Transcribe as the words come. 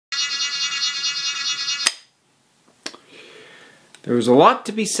There was a lot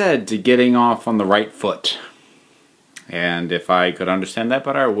to be said to getting off on the right foot. And if I could understand that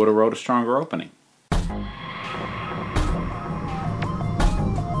better, I would have wrote a stronger opening.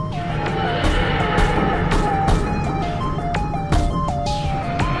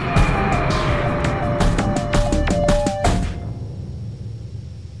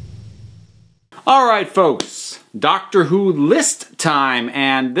 Alright folks, Doctor Who list time,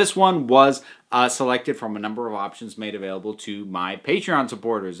 and this one was selected from a number of options made available to my Patreon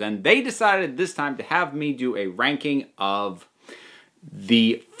supporters, and they decided this time to have me do a ranking of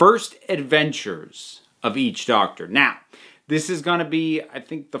the first adventures of each Doctor. Now, this is going to be, I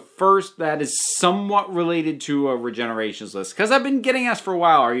think, the first that is somewhat related to a Regenerations list, because I've been getting asked for a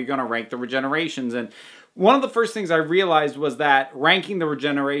while, are you going to rank the Regenerations? And one of the first things I realized was that ranking the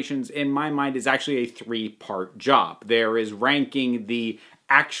Regenerations, in my mind, is actually a three-part job. There is ranking the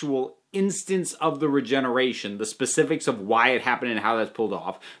actual instance of the regeneration, the specifics of why it happened and how that's pulled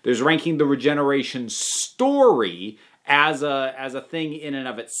off. There's ranking the regeneration story as a thing in and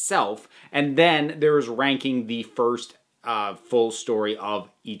of itself. And then there's ranking the first full story of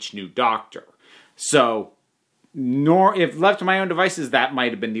each new Doctor. So, if left to my own devices, that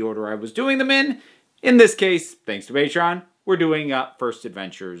might have been the order I was doing them in. In this case, thanks to Patreon, we're doing First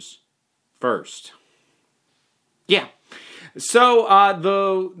Adventures first. Yeah. So,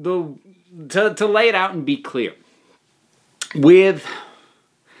 to lay it out and be clear, with,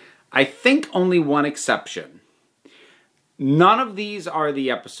 I think, only one exception, none of these are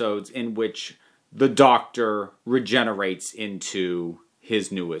the episodes in which the Doctor regenerates into his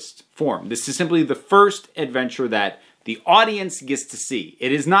newest form. This is simply the first adventure that the audience gets to see.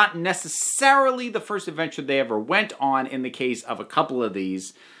 It is not necessarily the first adventure they ever went on in the case of a couple of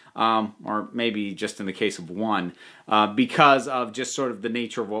these, or maybe just in the case of one, because of just sort of the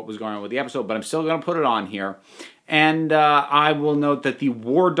nature of what was going on with the episode, but I'm still going to put it on here. And I will note that the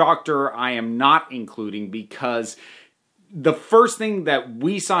War Doctor I am not including, because the first thing that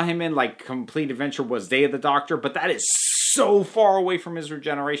we saw him in, like, complete adventure, was Day of the Doctor, but that is so far away from his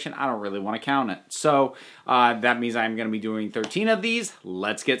regeneration, I don't really want to count it. So, that means I'm going to be doing 13 of these.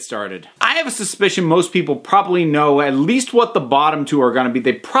 Let's get started. I have a suspicion most people probably know at least what the bottom two are going to be.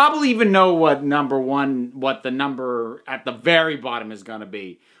 They probably even know what what the number at the very bottom is going to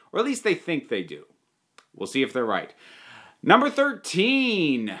be. Or at least they think they do. We'll see if they're right. Number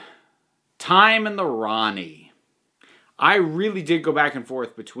 13, Time and the Ronnie. I really did go back and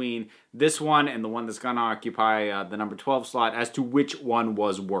forth between this one and the one that's going to occupy the number 12 slot as to which one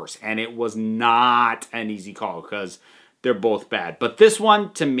was worse. And it was not an easy call because they're both bad. But this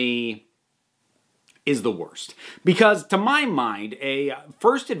one, to me, is the worst. Because, to my mind, a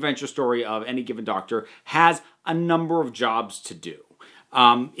first adventure story of any given Doctor has a number of jobs to do.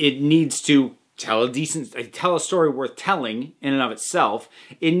 It needs to tell a story worth telling in and of itself.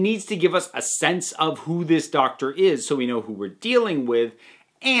 It needs to give us a sense of who this Doctor is so we know who we're dealing with,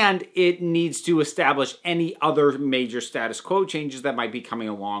 and it needs to establish any other major status quo changes that might be coming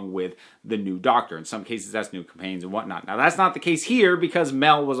along with the new Doctor. In some cases, that's new companions and whatnot. Now, that's not the case here because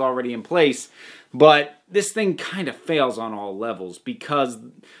Mel was already in place, but this thing kind of fails on all levels because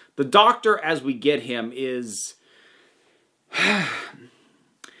the Doctor, as we get him, is...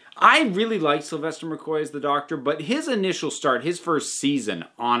 I really like Sylvester McCoy as the Doctor, but his initial start, his first season,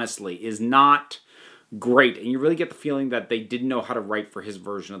 honestly, is not great. And you really get the feeling that they didn't know how to write for his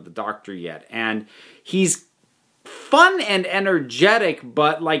version of the Doctor yet. And he's fun and energetic,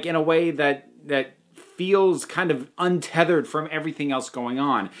 but like in a way that feels kind of untethered from everything else going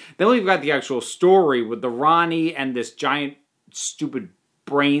on. Then we've got the actual story with the Ronnie and this giant stupid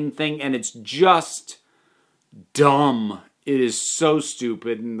brain thing, and it's just dumb. It is so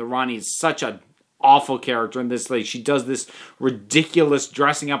stupid, and the Ronnie is such an awful character in this. Like, she does this ridiculous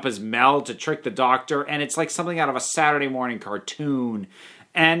dressing up as Mel to trick the Doctor, and it's like something out of a Saturday morning cartoon.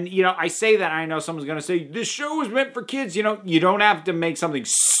 And, you know, I say that, I know someone's going to say, this show is meant for kids. You know, you don't have to make something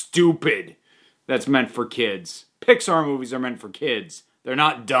stupid that's meant for kids. Pixar movies are meant for kids. They're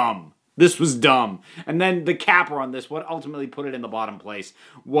not dumb. This was dumb. And then the capper on this, what ultimately put it in the bottom place,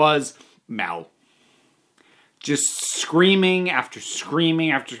 was Mel. Just screaming after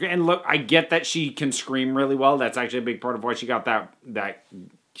screaming after screaming. And look, I get that she can scream really well. That's actually a big part of why she got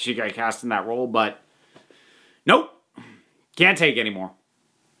she got cast in that role. But nope, can't take anymore.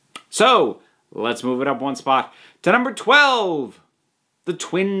 So let's move it up one spot to number 12, The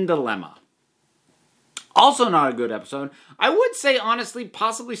Twin Dilemma. Also not a good episode. I would say, honestly,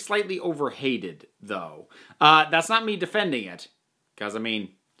 possibly slightly overhated, though. That's not me defending it, because, I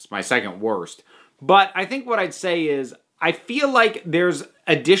mean, it's my second worst. But I think what I'd say is, I feel like there's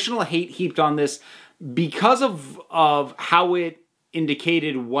additional hate heaped on this because of how it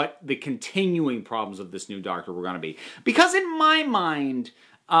indicated what the continuing problems of this new Doctor were going to be. Because in my mind,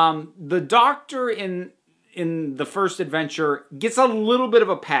 the Doctor in the first adventure gets a little bit of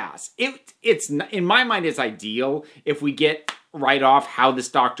a pass. It's in my mind, it's ideal if we get right off how this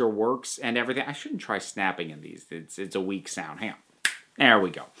Doctor works and everything. I shouldn't try snapping in these. It's a weak sound. Hang on. There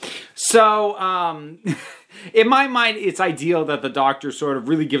we go. So, in my mind, it's ideal that the Doctor sort of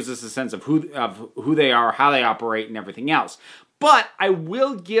really gives us a sense of who they are, how they operate, and everything else. But I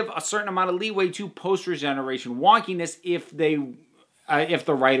will give a certain amount of leeway to post-regeneration wonkiness if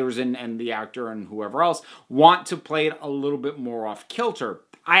the writers and the actor and whoever else want to play it a little bit more off kilter.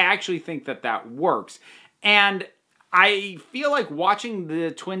 I actually think that works. And I feel like watching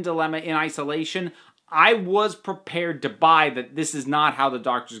the Twin Dilemma in isolation, I was prepared to buy that this is not how the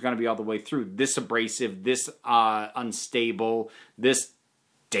Doctor's going to be all the way through. This abrasive, this unstable, this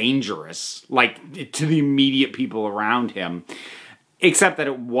dangerous, like, to the immediate people around him. Except that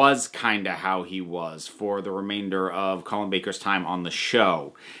it was kind of how he was for the remainder of Colin Baker's time on the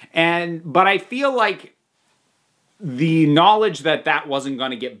show. But I feel like the knowledge that wasn't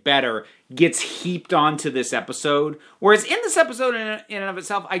going to get better gets heaped onto this episode. Whereas in this episode in and of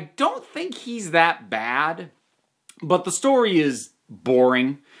itself, I don't think he's that bad. But the story is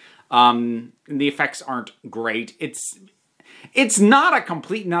boring. And the effects aren't great. It's not a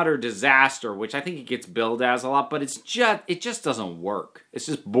complete and utter disaster, which I think it gets billed as a lot, but it just doesn't work. It's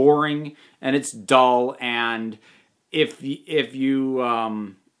just boring and it's dull. And if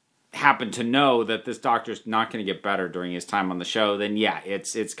you happen to know that this Doctor's not going to get better during his time on the show, then yeah,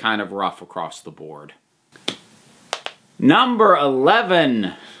 it's kind of rough across the board. Number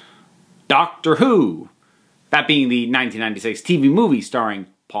 11, Doctor Who. That being the 1996 TV movie starring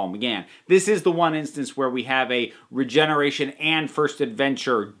Paul McGann. This is the one instance where we have a regeneration and first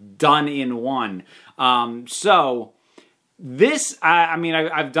adventure done in one. So this,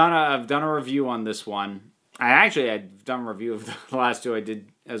 I've done a review on this one. I've done a review of the last two I did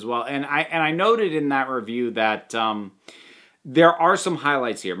as well, and I noted in that review that there are some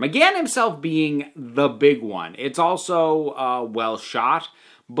highlights here. McGann himself being the big one. It's also well shot,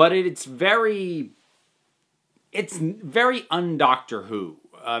 but it's very un-Doctor Who.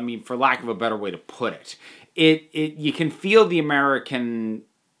 I mean, for lack of a better way to put it. You can feel the American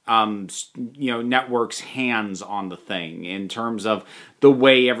network's hands on the thing in terms of the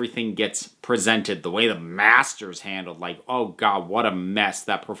way everything gets presented, the way the Master's handled. Like, oh God, what a mess,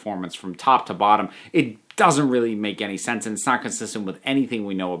 that performance from top to bottom. It doesn't really make any sense, and it's not consistent with anything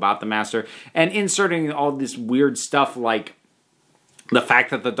we know about the Master. And inserting all this weird stuff like the fact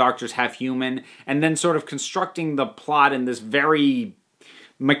that the Doctor's half human, and then sort of constructing the plot in this very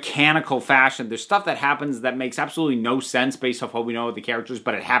mechanical fashion. There's stuff that happens that makes absolutely no sense based off what we know of the characters,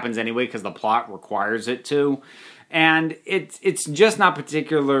 but it happens anyway because the plot requires it to. And it's just not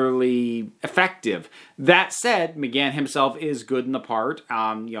particularly effective. That said, McGann himself is good in the part.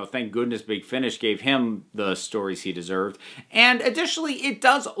 Thank goodness Big Finish gave him the stories he deserved. And additionally, it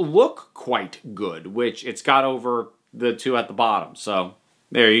does look quite good, which it's got over the two at the bottom. So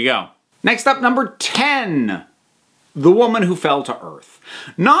there you go. Next up, number 10. The Woman Who Fell to Earth.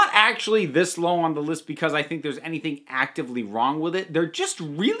 Not actually this low on the list because I think there's anything actively wrong with it. There just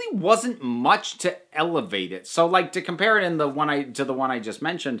really wasn't much to elevate it. So, like, to compare it to the one I just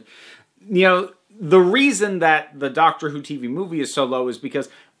mentioned, the reason that the Doctor Who TV movie is so low is because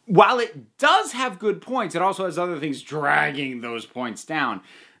while it does have good points, it also has other things dragging those points down.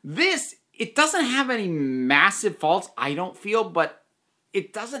 It doesn't have any massive faults, I don't feel, but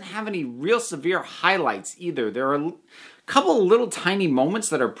it doesn't have any real severe highlights either. There are a couple of little tiny moments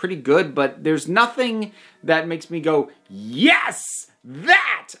that are pretty good, but there's nothing that makes me go, yes,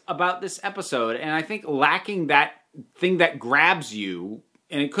 that, about this episode. And I think lacking that thing that grabs you,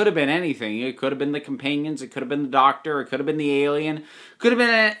 and it could have been anything. It could have been the companions, it could have been the Doctor, it could have been the alien, it could have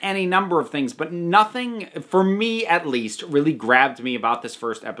been any number of things, but nothing, for me at least, really grabbed me about this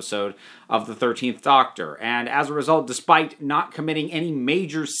first episode of the 13th Doctor. And as a result, despite not committing any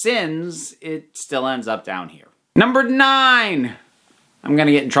major sins, it still ends up down here. Number 9. I'm going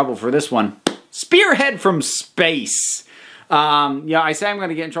to get in trouble for this one. Spearhead from Space. I say I'm going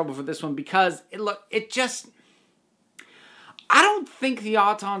to get in trouble for this one because, I don't think the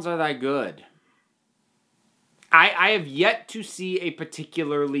Autons are that good. I have yet to see a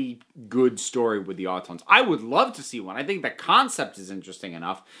particularly good story with the Autons. I would love to see one. I think the concept is interesting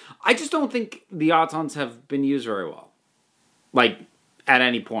enough. I just don't think the Autons have been used very well. Like, at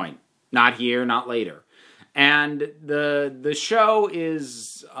any point. Not here, not later. And the show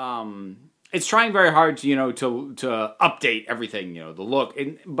is it's trying very hard to, to update everything, the look.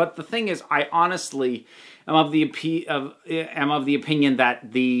 But the thing is, I honestly am of the opinion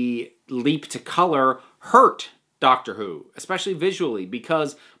that the leap to color hurt Doctor Who, especially visually,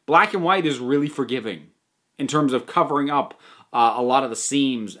 because black and white is really forgiving in terms of covering up a lot of the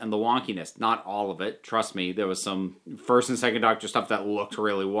seams and the wonkiness. Not all of it, trust me. There was some first and second Doctor stuff that looked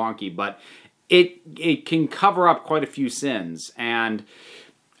really wonky, but it can cover up quite a few sins. And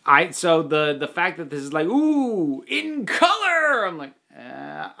so the fact that this is like, ooh, in color, I'm like,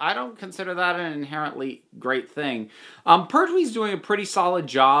 I don't consider that an inherently great thing. Pertwee's doing a pretty solid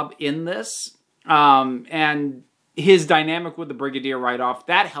job in this, and his dynamic with the Brigadier right off,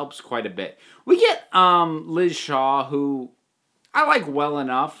 that helps quite a bit. We get Liz Shaw, who I like well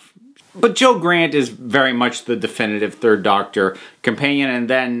enough, but Jo Grant is very much the definitive Third Doctor companion, and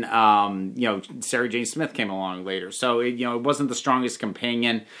then, Sarah Jane Smith came along later, so it wasn't the strongest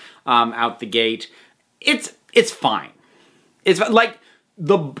companion out the gate. It's fine. It's like,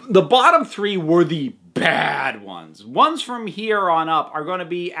 the bottom three were the bad ones. Ones from here on up are going to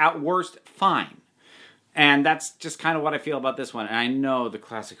be, at worst, fine. And that's just kind of what I feel about this one. And I know the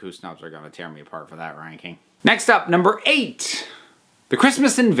Classic Who snubs are going to tear me apart for that ranking. Next up, number 8. The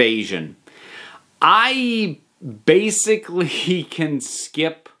Christmas Invasion. I basically can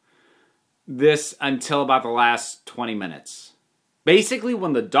skip this until about the last 20 minutes. Basically,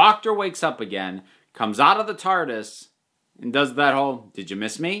 when the Doctor wakes up again, comes out of the TARDIS, and does that whole, did you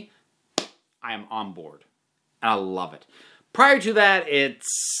miss me? I am on board. And I love it. Prior to that,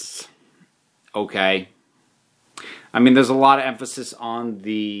 it's okay. I mean, there's a lot of emphasis on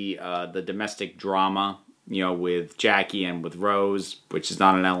the domestic drama, with Jackie and with Rose, which is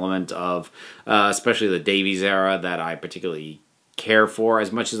not an element of, especially the Davies era, that I particularly care for.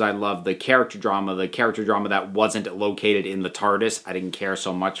 As much as I love the character drama that wasn't located in the TARDIS, I didn't care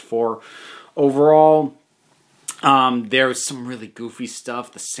so much for. Overall, there's some really goofy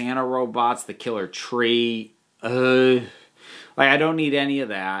stuff. The Santa robots, the killer tree. I don't need any of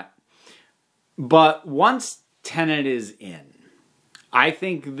that. But once Tennant is in, I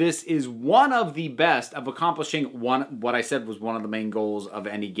think this is one of the best of accomplishing what I said was one of the main goals of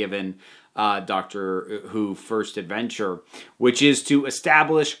any given Doctor Who first adventure, which is to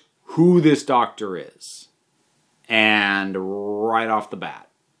establish who this Doctor is. And right off the bat,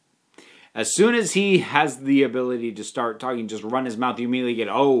 as soon as he has the ability to start talking, just run his mouth, you immediately get,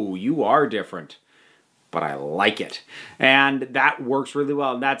 oh, you are different. But I like it. And that works really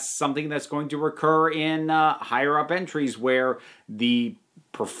well. And that's something that's going to recur in higher up entries where the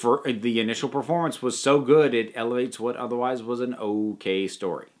initial performance was so good it elevates what otherwise was an okay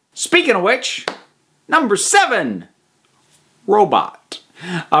story. Speaking of which, number 7, Robot.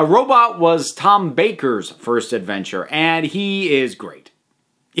 Robot was Tom Baker's first adventure, and he is great.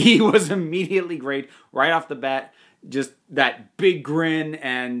 He was immediately great right off the bat. Just that big grin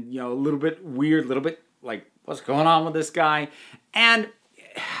and, a little bit weird, little bit like, what's going on with this guy? And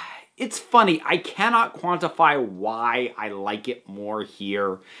it's funny, I cannot quantify why I like it more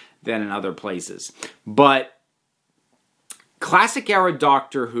here than in other places. But classic era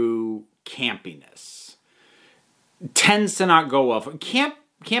Doctor Who campiness tends to not go well.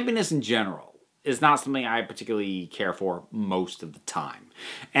 Campiness in general is not something I particularly care for most of the time.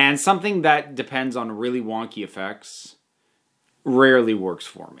 And something that depends on really wonky effects rarely works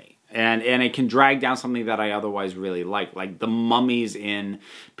for me. And it can drag down something that I otherwise really like. Like the mummies in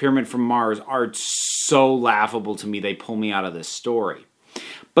Pyramid from Mars are so laughable to me, they pull me out of this story.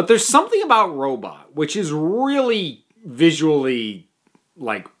 But there's something about Robot, which is really visually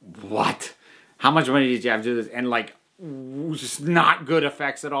like, what? How much money did you have to do this? And like, just not good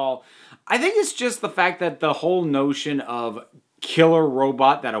effects at all. I think it's just the fact that the whole notion of killer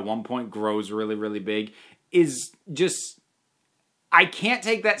robot that at one point grows really, really big is just, I can't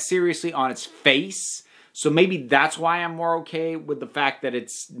take that seriously on its face. So maybe that's why I'm more okay with the fact that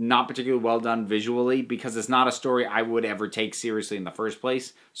it's not particularly well done visually, because it's not a story I would ever take seriously in the first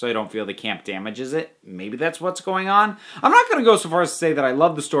place, so I don't feel the camp damages it. Maybe that's what's going on. I'm not going to go so far as to say that I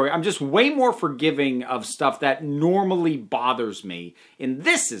love the story. I'm just way more forgiving of stuff that normally bothers me in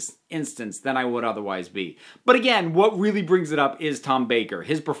this instance than I would otherwise be. But again, what really brings it up is Tom Baker.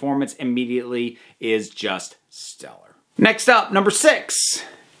 His performance immediately is just stellar. Next up, number 6.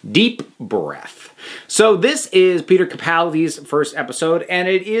 Deep Breath. So this is Peter Capaldi's first episode, and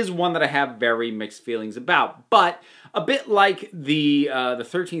it is one that I have very mixed feelings about. But a bit like the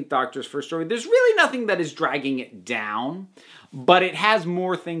 13th Doctor's first story, there's really nothing that is dragging it down. but it has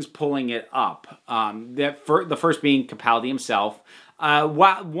more things pulling it up. The first being Capaldi himself.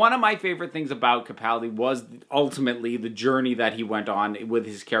 One of my favorite things about Capaldi was ultimately the journey that he went on with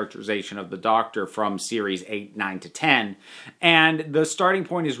his characterization of the Doctor from series 8, 9 to 10. And the starting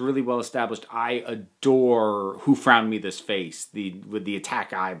point is really well established. I adore Who Frowned Me This Face, with the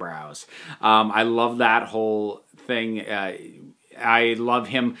attack eyebrows. I love that whole thing. I love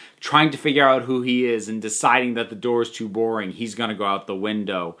him trying to figure out who he is and deciding that the door is too boring. He's going to go out the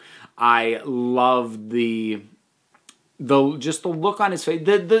window. I love just the look on his face,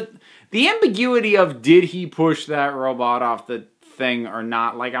 the ambiguity of, did he push that robot off the thing or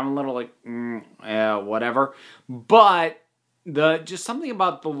not? Like, I'm a little like, yeah, whatever. But just something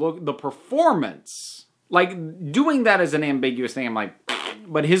about the look, the performance, like doing that as an ambiguous thing, I'm like,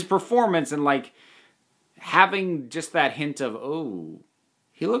 but his performance and like having just that hint of, oh,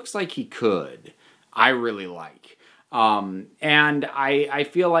 he looks like he could, I really like. And I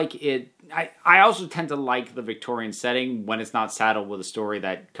feel like I also tend to like the Victorian setting when it's not saddled with a story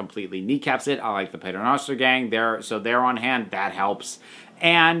that completely kneecaps it. I like the Paternoster gang. They're on hand. That helps.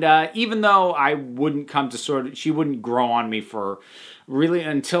 And even though I wouldn't come to she wouldn't grow on me for really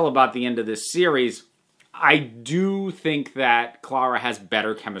until about the end of this series, I do think that Clara has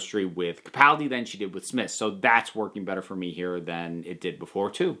better chemistry with Capaldi than she did with Smith. So that's working better for me here than it did before,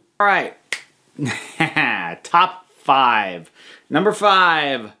 too. All right. Top 5. Number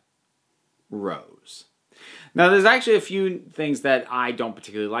 5. Rose. Now, there's actually a few things that I don't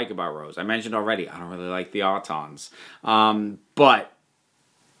particularly like about Rose. I mentioned already, I don't really like the Autons. But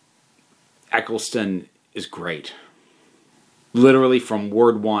Eccleston is great. Literally from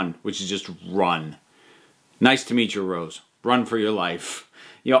word 1, which is just run. Nice to meet you, Rose. Run for your life.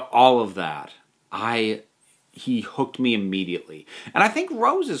 You know, all of that. He hooked me immediately. And I think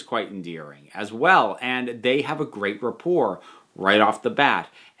Rose is quite endearing as well. And they have a great rapport right off the bat.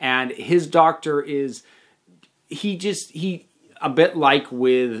 And his Doctor is, he a bit like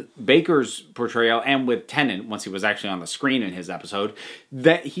with Baker's portrayal and with Tennant, once he was actually on the screen in his episode,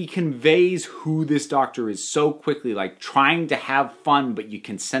 that he conveys who this Doctor is so quickly, like trying to have fun, but you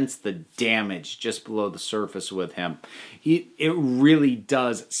can sense the damage just below the surface with him. It really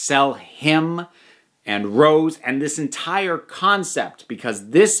does sell him and Rose and this entire concept, because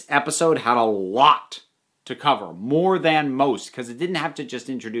this episode had a lot to cover, more than most, because it didn't have to just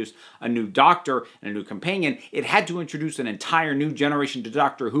introduce a new Doctor and a new companion. It had to introduce an entire new generation to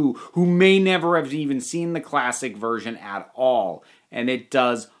Doctor Who may never have even seen the classic version at all. And it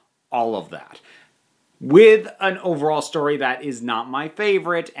does all of that. With an overall story that is not my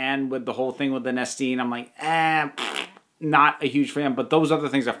favorite, and with the whole thing with the Nestine, I'm like, not a huge fan, but those other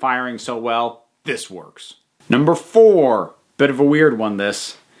things are firing so well, this works. Number 4, bit of a weird one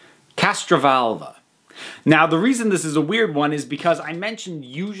this, Castrovalva. Now, the reason this is a weird one is because I mentioned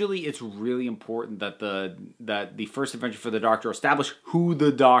usually it's really important that the first adventure for the Doctor establish who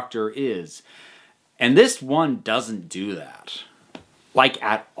the Doctor is. And this one doesn't do that. Like,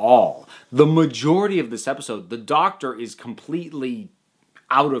 at all. The majority of this episode, the Doctor is completely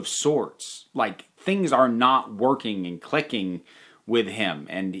out of sorts. Like, things are not working and clicking with him.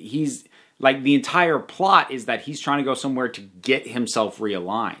 And he's, like, the entire plot is that he's trying to go somewhere to get himself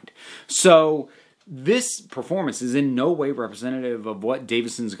realigned. So this performance is in no way representative of what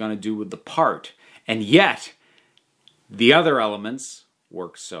Davison's going to do with the part. And yet, the other elements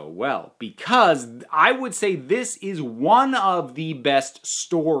work so well. Because I would say this is one of the best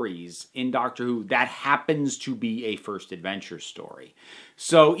stories in Doctor Who that happens to be a first adventure story.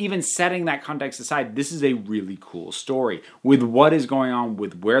 So even setting that context aside, this is a really cool story with what is going on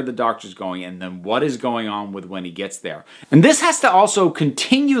with where the Doctor's going and then what is going on with when he gets there. And this has to also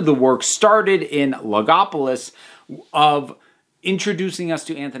continue the work started in Logopolis of introducing us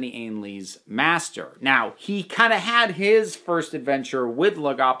to Anthony Ainley's master. Now, he kind of had his first adventure with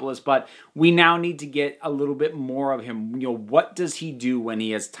Logopolis, but we now need to get a little bit more of him. You know, what does he do when he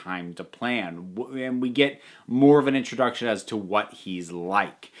has time to plan? And we get more of an introduction as to what he's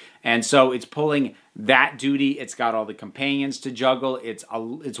like. And so it's pulling that duty. It's got all the companions to juggle. It's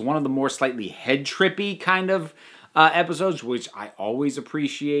one of the more slightly head-trippy kind of episodes, which I always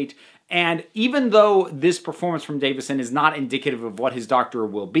appreciate. And even though this performance from Davison is not indicative of what his Doctor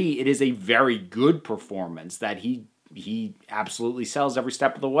will be, it is a very good performance that he absolutely sells every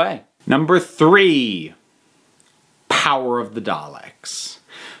step of the way. Number 3, Power of the Daleks.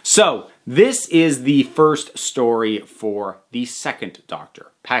 So, this is the first story for the second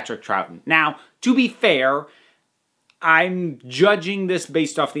Doctor, Patrick Troughton. Now, to be fair, I'm judging this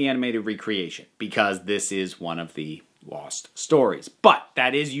based off the animated recreation, because this is one of the Lost Stories. But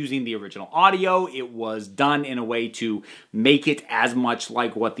that is using the original audio. It was done in a way to make it as much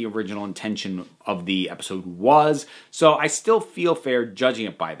like what the original intention of the episode was. So I still feel fair judging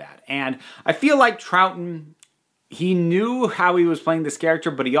it by that. And I feel like Troughton, he knew how he was playing this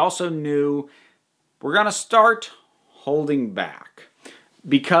character, but he also knew we're going to start holding back.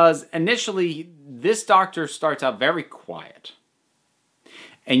 Because initially, this doctor starts out very quiet.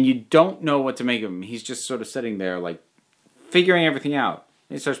 And you don't know what to make of him. He's just sort of sitting there like figuring everything out.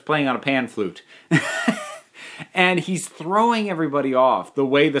 He starts playing on a pan flute. And he's throwing everybody off the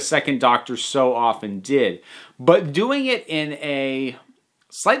way the second Doctor so often did. But doing it in a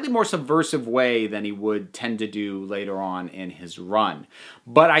slightly more subversive way than he would tend to do later on in his run.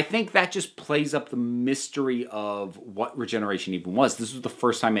 But I think that just plays up the mystery of what regeneration even was. This was the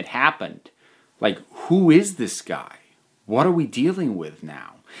first time it happened. Like, who is this guy? What are we dealing with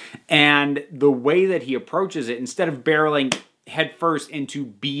now? And the way that he approaches it, instead of barreling headfirst into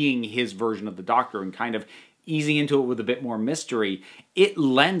being his version of the Doctor and kind of easing into it with a bit more mystery, it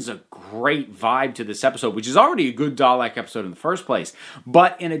lends a great vibe to this episode, which is already a good Dalek episode in the first place.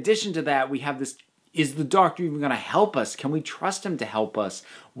 But in addition to that, we have this, is the Doctor even going to help us? Can we trust him to help us?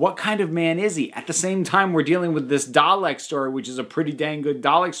 What kind of man is he? At the same time, we're dealing with this Dalek story, which is a pretty dang good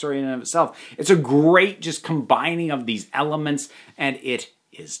Dalek story in and of itself. It's a great just combining of these elements, and it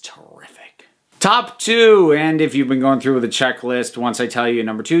is terrific. Top 2, and if you've been going through the checklist, once I tell you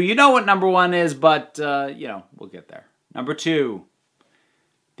number 2, you know what number 1 is, but, you know, we'll get there. Number 2,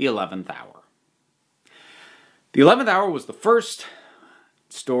 The 11th Hour. The 11th Hour was the first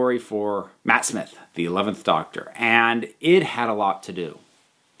story for Matt Smith, the 11th Doctor, and it had a lot to do.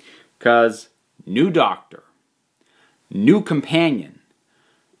 Because new Doctor, new companion,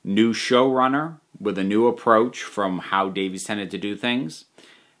 new showrunner with a new approach from how Davies tended to do things,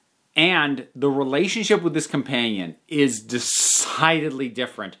 and the relationship with this companion is decidedly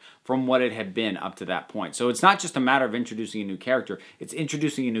different from what it had been up to that point. So it's not just a matter of introducing a new character, it's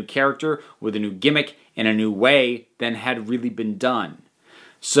introducing a new character with a new gimmick in a new way than had really been done.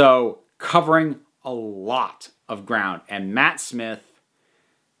 So, covering a lot of ground. And Matt Smith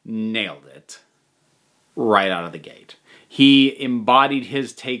nailed it right out of the gate. He embodied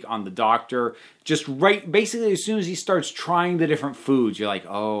his take on the Doctor just right, basically as soon as he starts trying the different foods, you're like,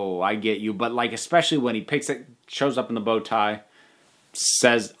 oh, I get you. But like, especially when he picks it, shows up in the bow tie,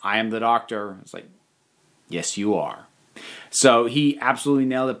 says, I am the Doctor. It's like, yes, you are. So he absolutely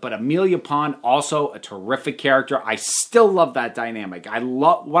nailed it. But Amelia Pond, also a terrific character. I still love that dynamic.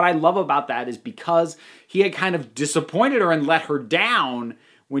 What I love about that is because he had kind of disappointed her and let her down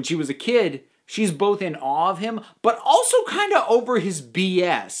when she was a kid. She's both in awe of him, but also kind of over his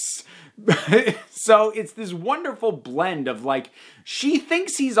BS. So it's this wonderful blend of like, she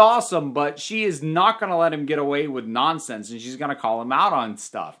thinks he's awesome, but she is not going to let him get away with nonsense, and she's going to call him out on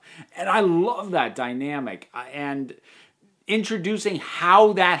stuff. And I love that dynamic. And introducing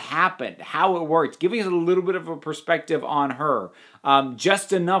how that happened, how it worked, giving us a little bit of a perspective on her.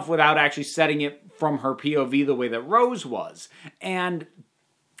 Just enough without actually setting it from her POV the way that Rose was. And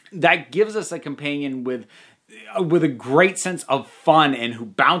that gives us a companion with a great sense of fun and who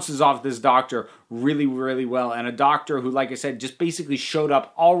bounces off this Doctor really, really well. And a Doctor who, like I said, just basically showed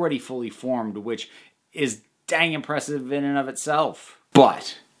up already fully formed, which is dang impressive in and of itself.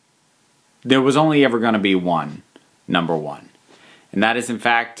 But there was only ever going to be one number 1. And that is, in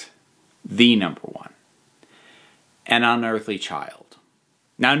fact, the number 1. An Unearthly Child.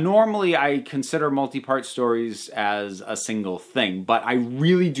 Now, normally I consider multi-part stories as a single thing, but I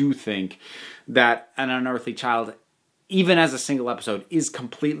really do think that An Unearthly Child, even as a single episode, is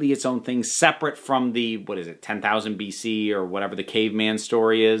completely its own thing, separate from the, 10,000 BC or whatever the caveman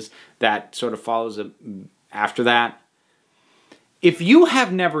story is that sort of follows after that. If you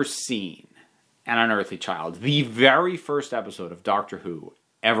have never seen An Unearthly Child, the very first episode of Doctor Who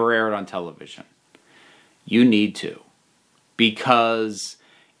ever aired on television, you need to, because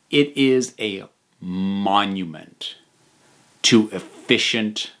it is a monument to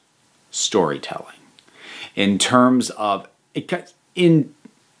efficient storytelling. In terms of, it's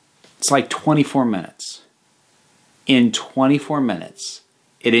like 24 minutes. In 24 minutes,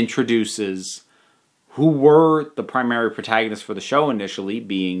 it introduces who were the primary protagonists for the show initially,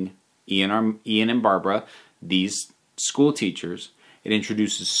 being Ian and Barbara, these school teachers. It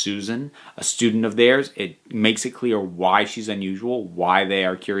introduces Susan, a student of theirs. It makes it clear why she's unusual, why they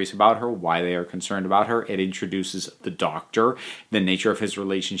are curious about her, why they are concerned about her. It introduces the Doctor, the nature of his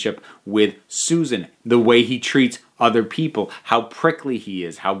relationship with Susan, the way he treats other people, how prickly he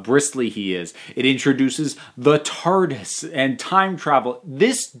is, how bristly he is. It introduces the TARDIS and time travel.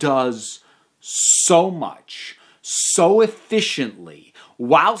 This does so much so efficiently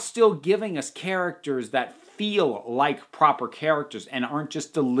while still giving us characters that feel like proper characters and aren't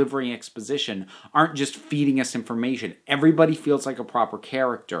just delivering exposition, aren't just feeding us information. Everybody feels like a proper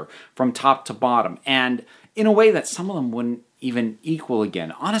character from top to bottom, and in a way that some of them wouldn't even equal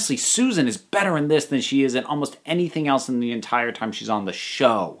again. Honestly, Susan is better in this than she is in almost anything else in the entire time she's on the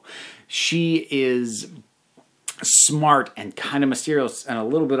show. She is smart and kind of mysterious and a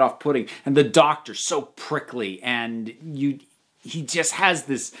little bit off-putting, and the doctor's so prickly, and he just has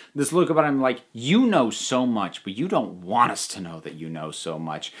this look about him like, you know so much, but you don't want us to know that you know so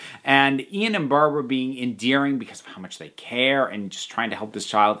much. And Ian and Barbara being endearing because of how much they care and just trying to help this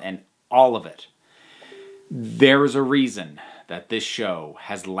child and all of it. There is a reason that this show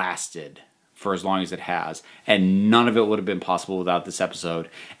has lasted for as long as it has, and none of it would have been possible without this episode.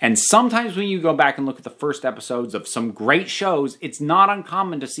 And sometimes when you go back and look at the first episodes of some great shows, it's not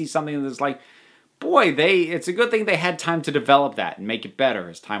uncommon to see something that's like, boy, it's a good thing they had time to develop that and make it better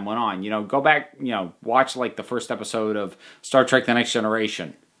as time went on. You know, go back, watch like the first episode of Star Trek The Next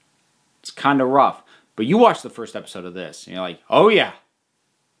Generation. It's kind of rough. But you watch the first episode of this, and you're like, oh yeah,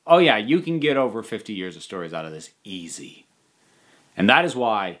 you can get over 50 years of stories out of this easy. And that is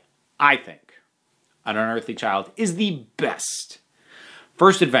why I think An Unearthly Child is the best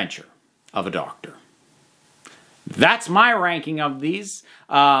first adventure of a Doctor. That's my ranking of these.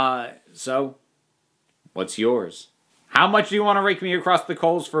 So, what's yours? How much do you want to rake me across the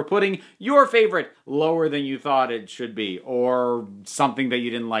coals for putting your favorite lower than you thought it should be? Or something that you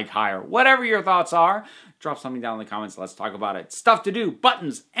didn't like higher? Whatever your thoughts are, drop something down in the comments. Let's talk about it. Stuff to do,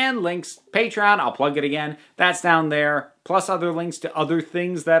 buttons, and links. Patreon, I'll plug it again. That's down there. Plus other links to other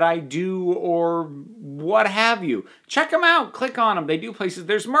things that I do or what have you. Check them out. Click on them. They do places.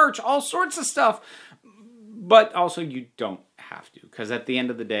 There's merch, all sorts of stuff. But also you don't have to. Because at the end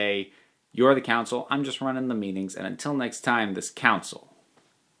of the day, you're the council, I'm just running the meetings, and until next time, this council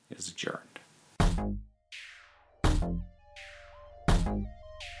is adjourned.